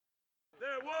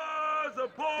There was a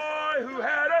boy who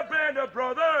had a band of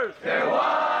brothers. There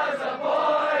was a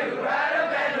boy who had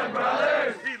a band of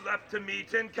brothers. He left to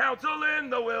meet in council in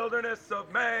the wilderness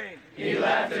of Maine. He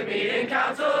left to meet in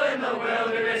council in the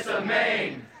wilderness of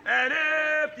Maine. And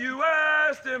if you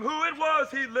asked him who it was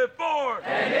he lived for,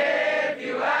 And if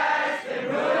you asked him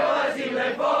who it was he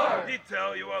lived for, he'd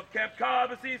tell you of Camp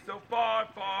Cobbossee so far,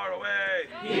 far away.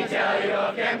 he'd tell you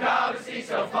of Camp Cobbossee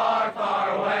so far,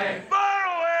 far away. Far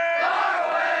away! Far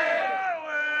away! Far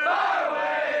away! Far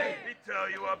away! He'd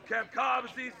tell you of Camp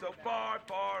Cobbossee so far,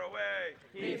 far away.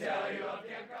 He'd tell you of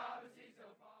Camp Cobbossee so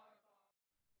far.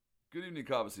 Good evening,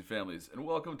 Cobbossee families, and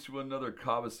welcome to another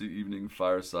Cobbossee Evening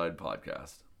Fireside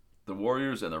Podcast. The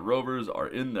Warriors and the Rovers are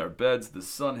in their beds, the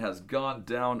sun has gone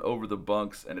down over the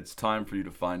bunks, and it's time for you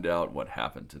to find out what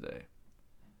happened today.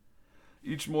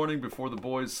 Each morning before the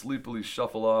boys sleepily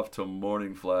shuffle off to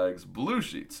morning flags, blue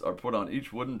sheets are put on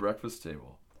each wooden breakfast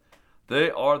table.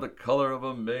 They are the color of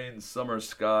a Maine summer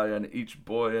sky, and each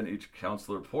boy and each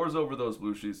counselor pours over those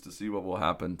blue sheets to see what will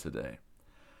happen today.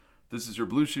 This is your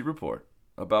Blue Sheet Report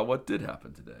about what did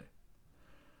happen today.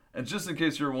 And just in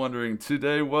case you're wondering,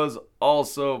 today was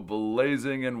also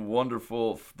blazing and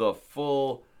wonderful, the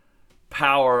full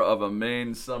power of a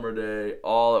Maine summer day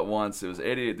all at once. It was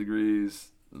 88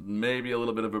 degrees, maybe a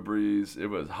little bit of a breeze. It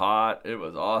was hot. It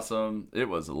was awesome. It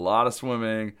was a lot of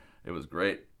swimming. It was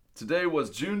great. Today was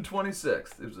June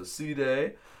 26th. It was a sea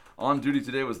day. On duty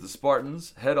today was the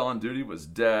Spartans. Head on duty was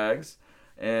Dags.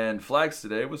 And flags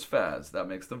today was Faz. That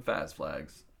makes them Faz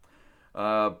flags.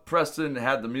 Preston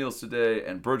had the meals today,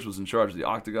 and Birch was in charge of the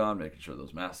octagon, making sure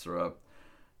those masks are up.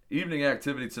 Evening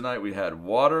activity tonight, we had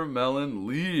Watermelon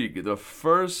League, the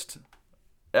first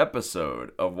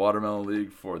episode of Watermelon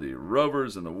League for the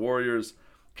Rovers and the Warriors.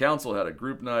 Council had a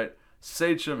group night.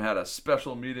 Sachem had a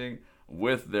special meeting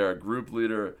with their group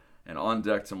leader, and on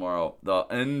deck tomorrow, the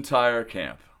entire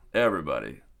camp,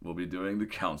 everybody, will be doing the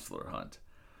counselor hunt.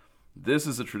 This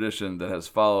is a tradition that has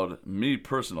followed me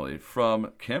personally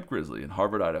from Camp Grizzly in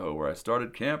Harvard, Idaho, where I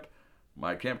started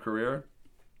my camp career,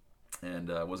 and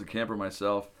was a camper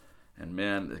myself. And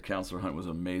man, the counselor hunt was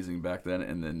amazing back then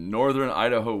in the northern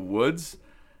Idaho woods.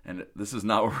 And this is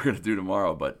not what we're going to do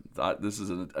tomorrow, but this is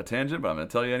a tangent, but I'm going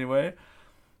to tell you anyway.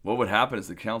 What would happen is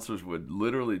the counselors would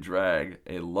literally drag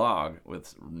a log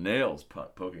with nails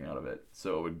poking out of it.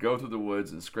 So it would go through the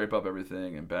woods and scrape up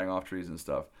everything and bang off trees and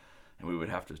stuff. And we would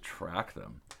have to track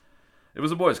them. It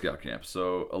was a Boy Scout camp,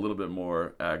 so a little bit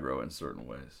more aggro in certain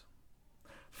ways.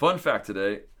 Fun fact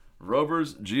today,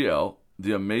 Rovers GL,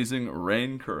 the amazing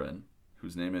Rain Curran,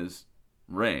 whose name is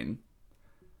Rain,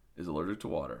 is allergic to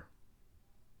water.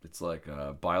 It's like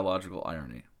biological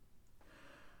irony.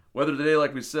 Weather today,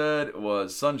 like we said,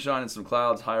 was sunshine and some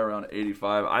clouds, high around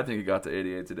 85. I think it got to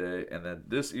 88 today. And then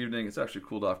this evening, it's actually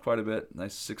cooled off quite a bit.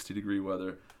 Nice 60-degree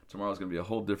weather. Tomorrow's going to be a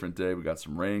whole different day. We got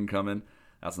some rain coming.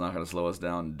 That's not going to slow us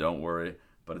down. Don't worry.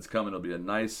 But it's coming. It'll be a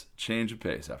nice change of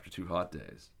pace after 2 hot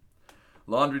days.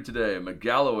 Laundry today,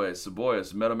 McGalloway,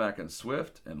 Seboyas, Metamac, and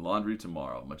Swift. And laundry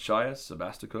tomorrow, Machias,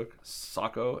 Sebastikuk,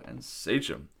 Sacco, and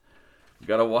Sachem. We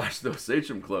got to wash those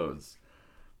Sachem clothes.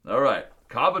 All right.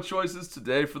 Kava choices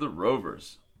today for the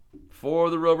Rovers. For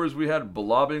the Rovers, we had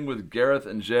blobbing with Gareth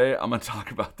and Jay. I'm going to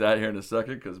talk about that here in a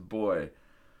second because, boy,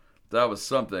 that was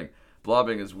something.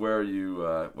 Blobbing is where you,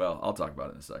 I'll talk about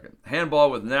it in a second. Handball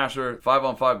with Nasher,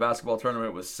 5-on-5 basketball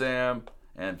tournament with Sam,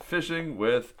 and fishing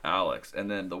with Alex.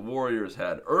 And then the Warriors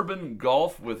had urban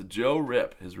golf with Joe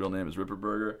Rip. His real name is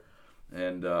Ripperberger.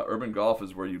 And urban golf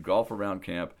is where you golf around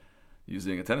camp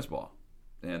using a tennis ball.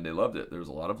 And they loved it. There was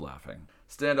a lot of laughing.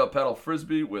 Stand-up paddle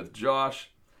frisbee with Josh,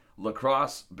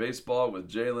 lacrosse, baseball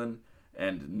with Jalen,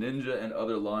 and ninja and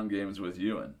other lawn games with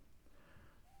Ewan.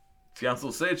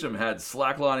 Council Sachem had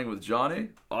slacklining with Johnny,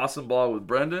 awesome ball with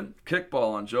Brendan,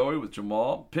 kickball on Joey with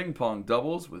Jamal, ping pong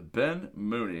doubles with Ben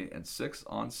Mooney, and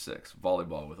 6-on-6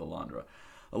 volleyball with Alondra.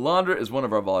 Alondra is one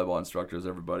of our volleyball instructors,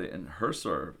 everybody, and her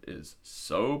serve is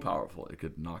so powerful it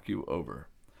could knock you over.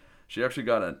 She actually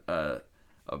got a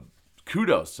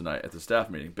kudos tonight at the staff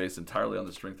meeting based entirely on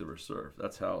the strength of her serve.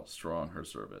 That's how strong her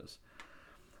serve is.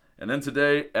 And then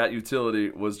today at Utility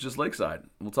was just Lakeside.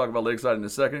 We'll talk about Lakeside in a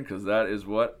second because that is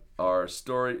what our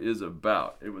story is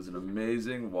about. It was an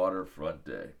amazing waterfront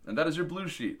day. And that is your Blue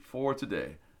Sheet for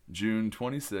today, June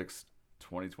 26th,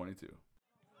 2022.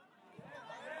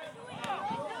 What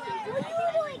are you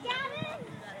doing, Gavin?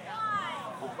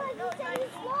 Because you said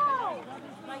he's slow.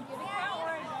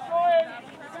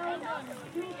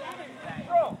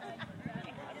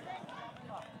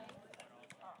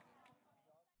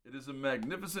 It is a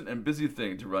magnificent and busy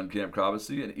thing to run Camp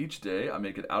Cobbossee, and each day I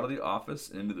make it out of the office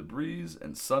into the breeze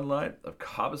and sunlight of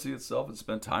Cobbossee itself and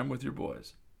spend time with your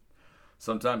boys.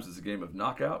 Sometimes it's a game of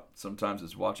knockout, sometimes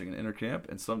it's watching an intercamp,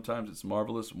 and sometimes it's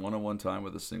marvelous one-on-one time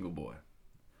with a single boy.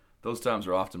 Those times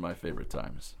are often my favorite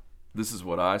times. This is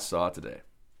what I saw today.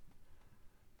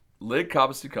 Lake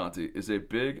Cobbossee County is a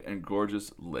big and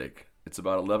gorgeous lake. It's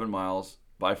about 11 miles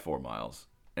by 4 miles,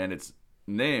 and its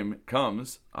name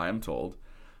comes, I am told,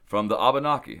 from the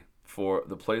Abenaki, for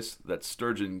the place that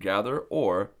sturgeon gather,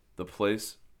 or the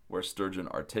place where sturgeon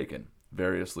are taken,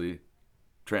 variously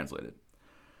translated.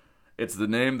 It's the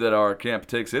name that our camp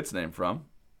takes its name from.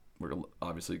 We're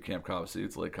obviously Camp Cobbossee.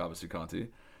 It's Lake Cobbossee County.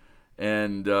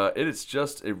 And it is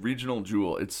just a regional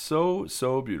jewel. It's so,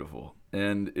 so beautiful.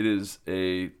 And it is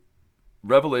a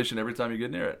revelation every time you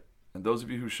get near it. And those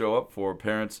of you who show up for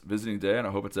Parents Visiting Day, and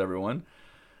I hope it's everyone,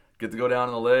 get to go down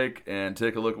in the lake and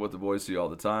take a look at what the boys see all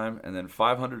the time. And then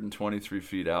 523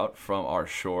 feet out from our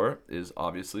shore is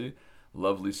obviously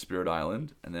lovely Spirit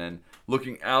Island. And then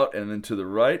looking out and then to the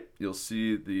right, you'll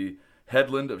see the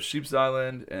headland of Sheep's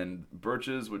Island and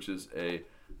Birches, which is a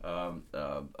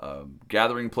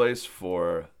gathering place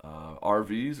for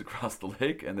RVs across the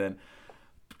lake. And then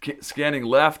scanning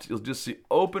left, you'll just see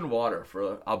open water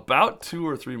for about 2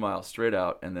 or 3 miles straight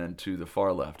out. And then to the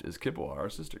far left is Kippawa, our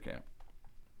sister camp.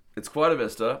 It's quite a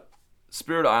vista.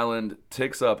 Spirit Island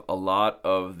takes up a lot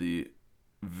of the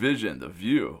vision, the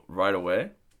view right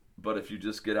away. But if you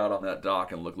just get out on that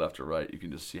dock and look left or right, you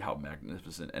can just see how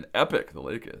magnificent and epic the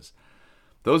lake is.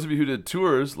 Those of you who did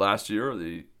tours last year,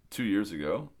 or 2 years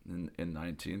ago, in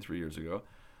 19, 3 years ago,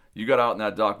 you got out on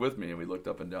that dock with me and we looked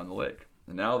up and down the lake.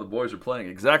 And now the boys are playing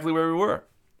exactly where we were.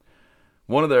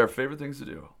 One of their favorite things to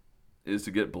do is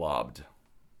to get blobbed,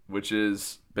 which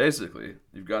is basically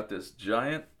you've got this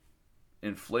giant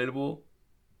inflatable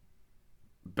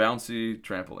bouncy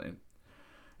trampoline,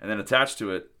 and then attached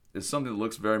to it is something that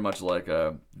looks very much like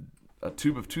a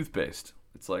tube of toothpaste.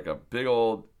 It's like a big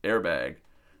old airbag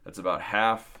that's about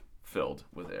half filled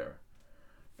with air.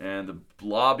 And the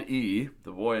blob E,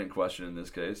 the boy in question in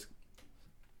this case,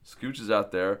 scooches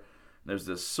out there. And there's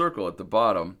this circle at the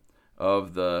bottom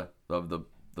of the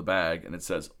bag, and it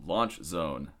says launch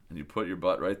zone. And you put your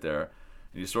butt right there,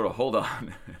 and you sort of hold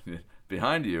on.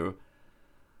 Behind you,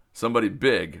 somebody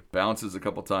big bounces a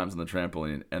couple times on the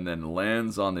trampoline and then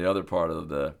lands on the other part of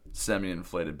the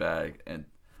semi-inflated bag, and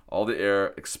all the air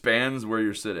expands where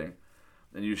you're sitting,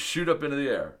 and you shoot up into the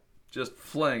air, just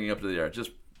flinging up to the air,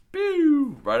 just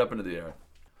pew, right up into the air.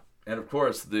 And of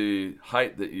course, the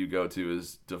height that you go to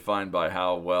is defined by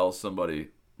how well somebody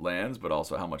lands, but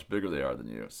also how much bigger they are than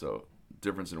you. So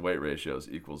difference in weight ratios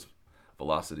equals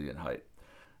velocity and height.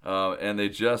 And they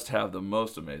just have the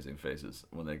most amazing faces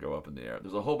when they go up in the air.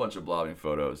 There's a whole bunch of blobbing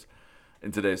photos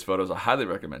in today's photos. I highly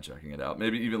recommend checking it out.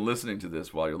 Maybe even listening to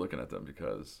this while you're looking at them,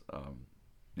 because,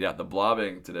 the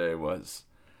blobbing today was,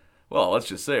 well, let's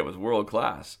just say it was world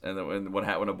class. And then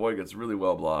when a boy gets really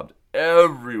well blobbed,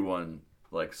 everyone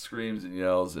like screams and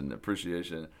yells in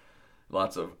appreciation.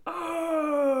 Lots of,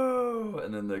 oh!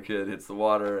 And then the kid hits the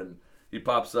water and he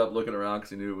pops up looking around because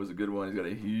he knew it was a good one. He's got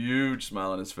a huge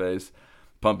smile on his face,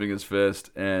 pumping his fist,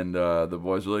 and the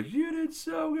boys were like, you did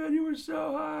so good, you were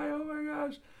so high, oh my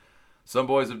gosh. Some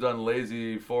boys have done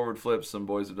lazy forward flips, some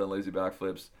boys have done lazy back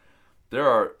flips. There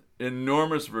are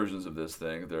enormous versions of this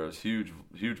thing. There's huge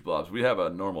blobs. We have a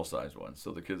normal sized one,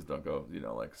 so the kids don't go,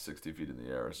 like 60 feet in the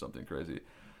air or something crazy.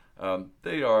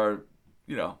 They are,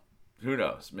 who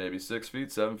knows, maybe 6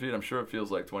 feet, 7 feet. I'm sure it feels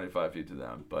like 25 feet to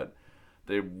them, but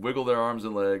they wiggle their arms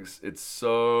and legs. It's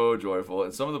so joyful.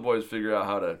 And some of the boys figure out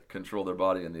how to control their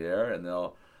body in the air, and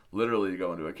they'll literally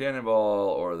go into a cannonball,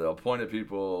 or they'll point at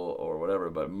people or whatever.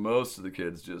 But most of the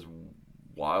kids just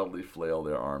wildly flail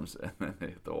their arms and then they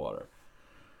hit the water.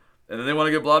 And then they want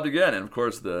to get blobbed again. And of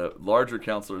course, the larger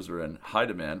counselors are in high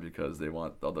demand because the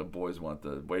boys want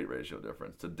the weight ratio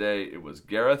difference. Today it was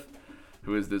Gareth,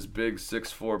 who is this big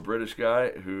 6'4" British guy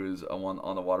who's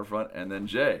on the waterfront, and then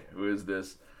Jay, who is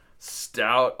this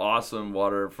stout, awesome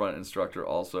waterfront instructor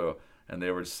also. And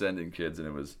they were sending kids, and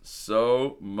it was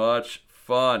so much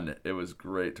fun. It was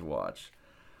great to watch.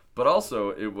 But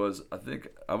also, it was, I think,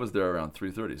 I was there around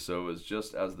 3:30, so it was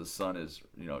just as the sun is,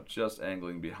 just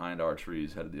angling behind our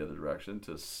trees, headed the other direction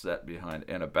to set behind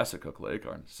Annabessacook Lake,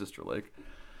 our sister lake.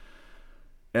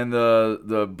 And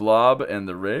the blob and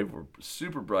the rave were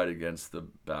super bright against the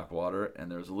backwater, and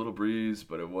there was a little breeze,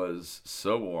 but it was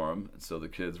so warm, and so the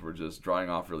kids were just drying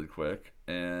off really quick.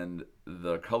 And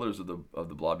the colors of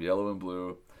the blob, yellow and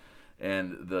blue,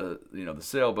 and the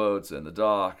sailboats and the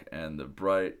dock and the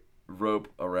bright rope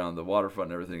around the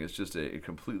waterfront and everything. It's just a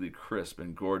completely crisp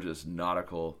and gorgeous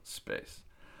nautical space.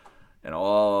 And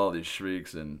all these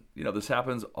shrieks, and this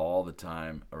happens all the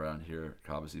time around here,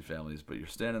 Cobbossee families. But you're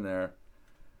standing there,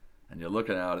 and you're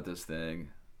looking out at this thing,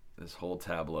 this whole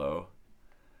tableau,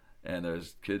 and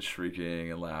there's kids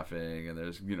shrieking and laughing, and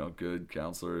there's good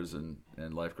counselors and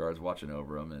lifeguards watching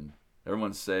over them, and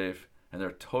everyone's safe, and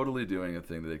they're totally doing a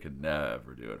thing that they could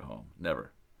never do at home,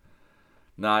 never.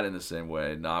 Not in the same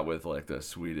way, not with like the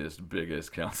sweetest,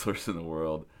 biggest counselors in the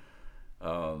world,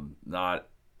 not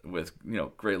with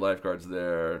great lifeguards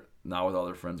there, not with all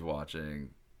their friends watching,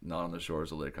 not on the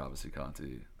shores of Lake Cobbossee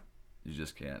County. You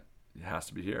just can't. It has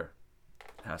to be here.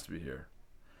 It has to be here.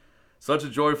 Such a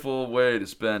joyful way to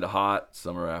spend a hot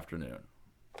summer afternoon.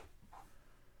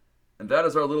 And that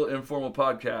is our little informal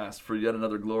podcast for yet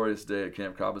another glorious day at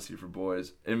Camp Cobbossee for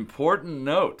boys. Important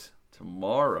note,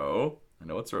 tomorrow, I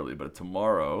know it's early, but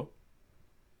tomorrow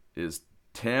is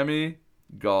Tammy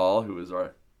Gall, who is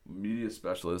our media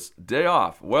specialist, day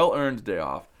off, well-earned day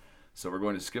off. So we're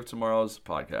going to skip tomorrow's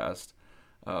podcast,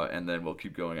 and then we'll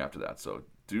keep going after that. So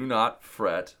do not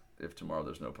fret if tomorrow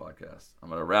there's no podcast. I'm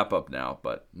going to wrap up now,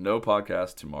 but no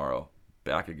podcast tomorrow.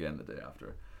 Back again the day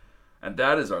after. And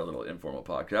that is our little informal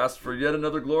podcast for yet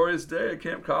another glorious day at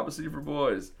Camp Cobbossee for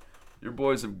boys. Your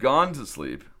boys have gone to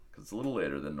sleep, because it's a little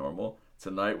later than normal,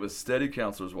 tonight with steady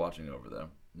counselors watching over them,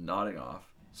 nodding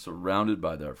off, surrounded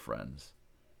by their friends.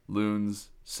 Loons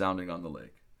sounding on the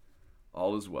lake.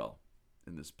 All is well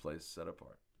in this place set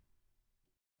apart.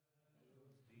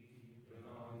 Deep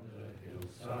on the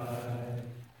hillside,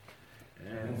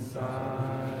 and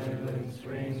silence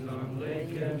reigns on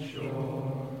lake and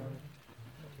shore.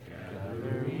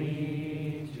 Gather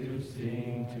we to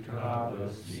sing to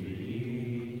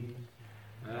Cobbossee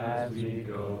as we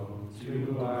go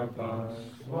to our bunks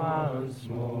once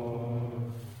more.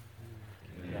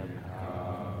 Dear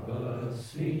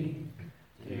Cobbossee,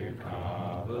 dear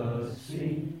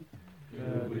Cobbossee,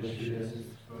 good wishes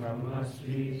from us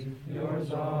be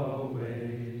yours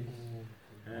always,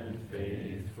 and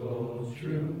faithful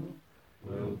true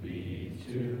will be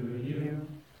to you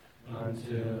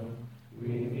until